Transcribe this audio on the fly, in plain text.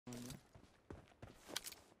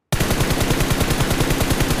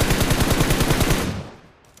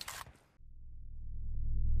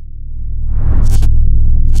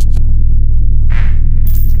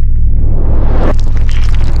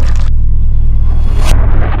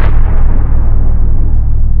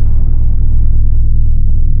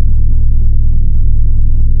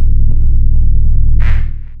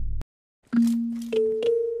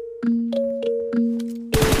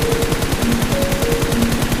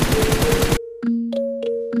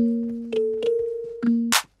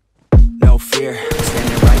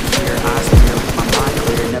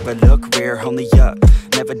only up,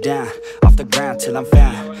 never down. Off the ground till I'm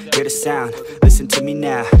found. Hear the sound, listen to me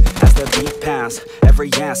now. As the beat pounds, every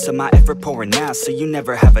ounce of my effort pouring out. So you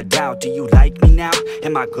never have a doubt. Do you like me now?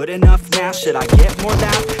 Am I good enough now? Should I get more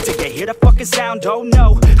loud to get hear the fucking sound? Oh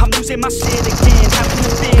no, I'm losing my shit again, having a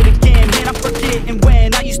fit again. Man, I'm forgetting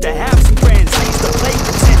when I used to have some friends. I used to play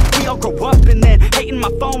pretend. We all grow up and then hating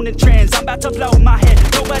my phone and trends. I'm about to blow my head,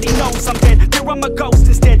 nobody knows I'm dead. Fear I'm a ghost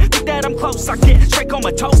instead, think that I'm close, I get straight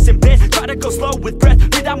comatose in bed. Try to go slow with breath,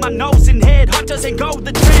 breathe out my nose and head. Heart doesn't go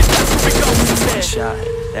the trend, that's where it goes instead. One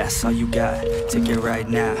shot, that's all you got, take it right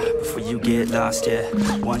now, before you get lost, yeah.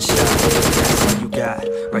 One shot, that's all you got,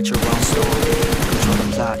 write your own story, control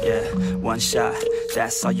the plot, yeah. One shot,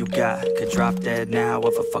 that's all you got, could drop dead now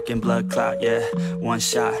of a fucking blood clot, yeah. One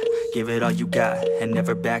shot, give it all you got, and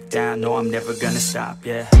never back down, no I'm never gonna stop,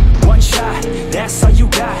 yeah. One shot, that's all you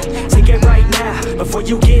got, take it right now, before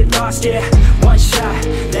you get lost, yeah. One shot,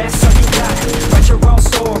 that's all you got, write your own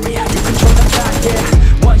story, you control the plot,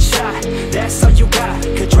 yeah. One shot, that's all you got,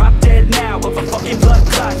 could drop dead now of a fucking blood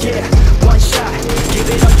clot, yeah. One shot, give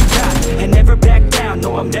it all you got, and never back down,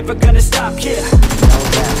 no I'm never gonna stop, yeah. Know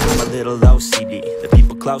that I'm a little OCD, the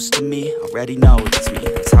people close to me already know it's me.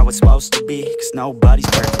 That's how it's supposed to be, cause nobody's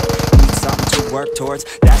perfect. You need something to work towards,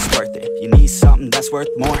 that's worth it. You need something that's worth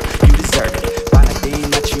more, you deserve it. Find a thing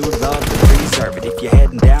that you love and preserve it. If you're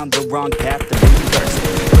heading down the wrong path, then reverse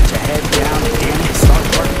it. Put your head down again and start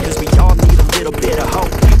working, cause we all need a little bit of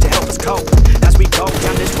hope to help us cope as we go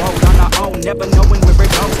down this road on our own, never knowing where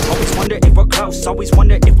it goes. Always wonder if we're close, always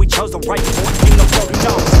wonder if we chose the right course. Ain't nobody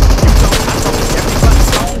knows, you don't, I don't. Everybody's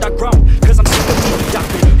stoned, I've grown, cause I'm sick of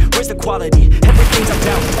mediocrity. Where's the quality? Everything's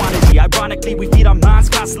about quantity. Ironically, we feed our minds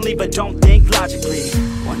constantly, but don't think logically.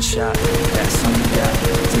 One shot, that's all you got,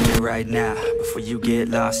 take it right now, before you get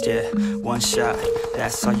lost, yeah. One shot,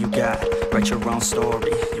 that's all you got, write your own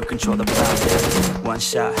story, you control the plot, yeah. One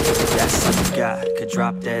shot, that's all you got, could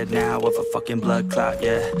drop dead now of a fucking blood clot,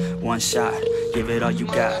 yeah. One shot, give it all you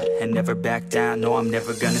got, and never back down, no I'm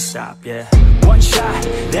never gonna stop, yeah. One shot,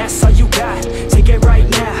 that's all you got, take it right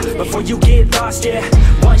now, before you get lost, yeah.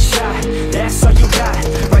 One shot, that's all you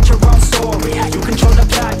got, write your own story, you control the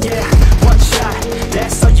plot, yeah. One shot,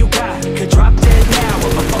 that's all you got, could drop dead now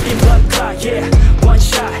of a fucking blood clot, yeah. One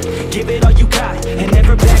shot, give it all you got, and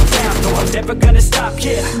never back down, no I'm never gonna stop,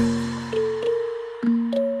 yeah.